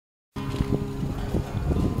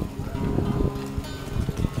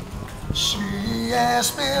She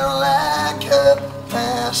asked me like a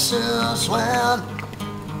passes when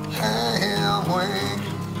I am weak,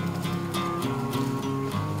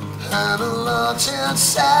 and a lot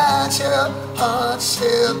inside your heart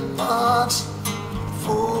still wants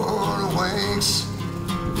for weeks.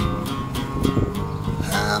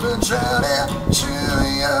 I've been drowning to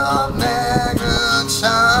your magnetism,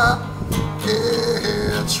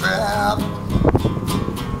 trap.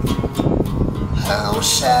 I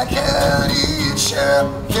wish I could eat your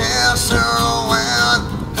cancer when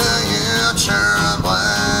you turn black.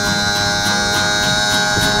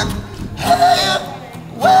 Hey,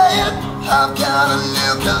 wait, I've got a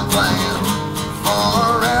new complaint.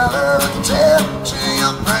 Forever dead to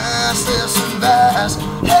your breast, this and that.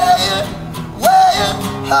 Hey, wait,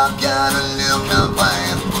 I've got a new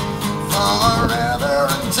complaint. Forever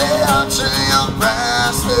dead to your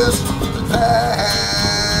breast, this and that.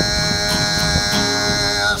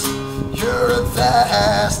 You're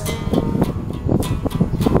fast.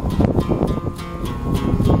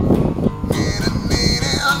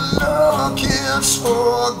 No kids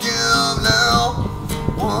forgive now,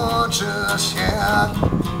 one just yet.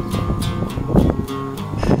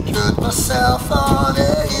 Put myself on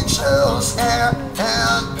angel's hair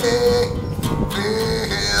and baby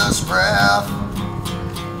his breath.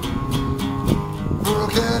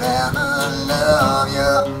 Broken and I love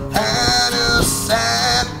you, and a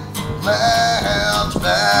sad left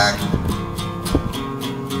back.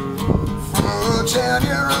 Fruit and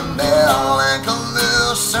you're a nail and come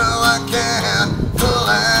loose so I can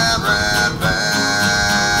land right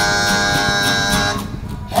back.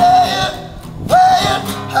 Hey, wait,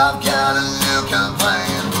 I've got a new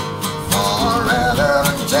complaint. Forever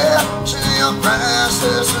and dead to your breast,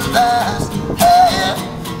 this and that. Hey,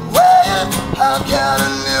 wait, I've got a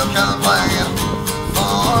new complaint.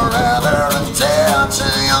 Forever and dead to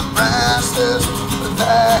your breast, this and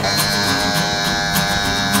that.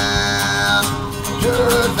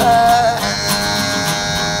 You're fast.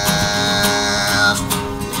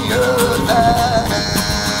 You're fast.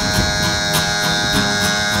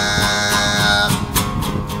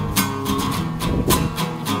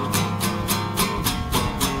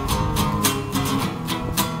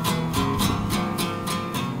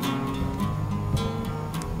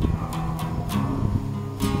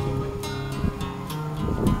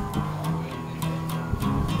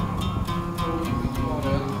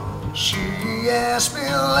 She asked me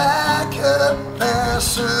like a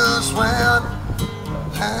passes when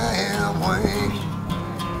I am weak,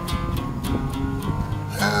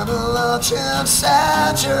 and a lot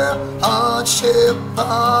inside your heart she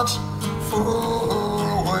bought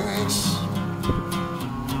for weeks.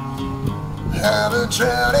 I've been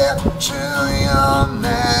drowning to your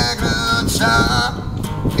magnetism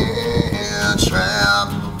trap.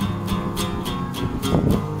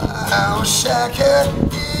 I wish I could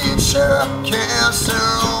eat your cancer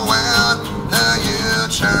when you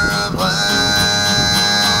turn black.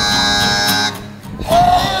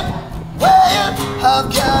 Hey, wait, I've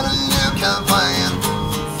got a new complaint.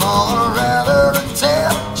 Forever and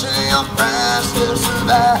dead to your breast, this and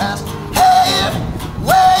that. Hey,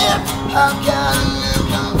 wait, I've got a new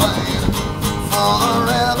complaint.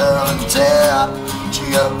 Forever and dead to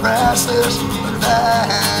your breast, this and that.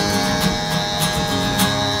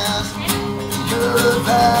 You're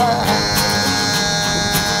fast.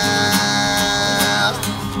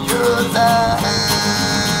 You're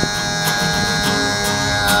fast.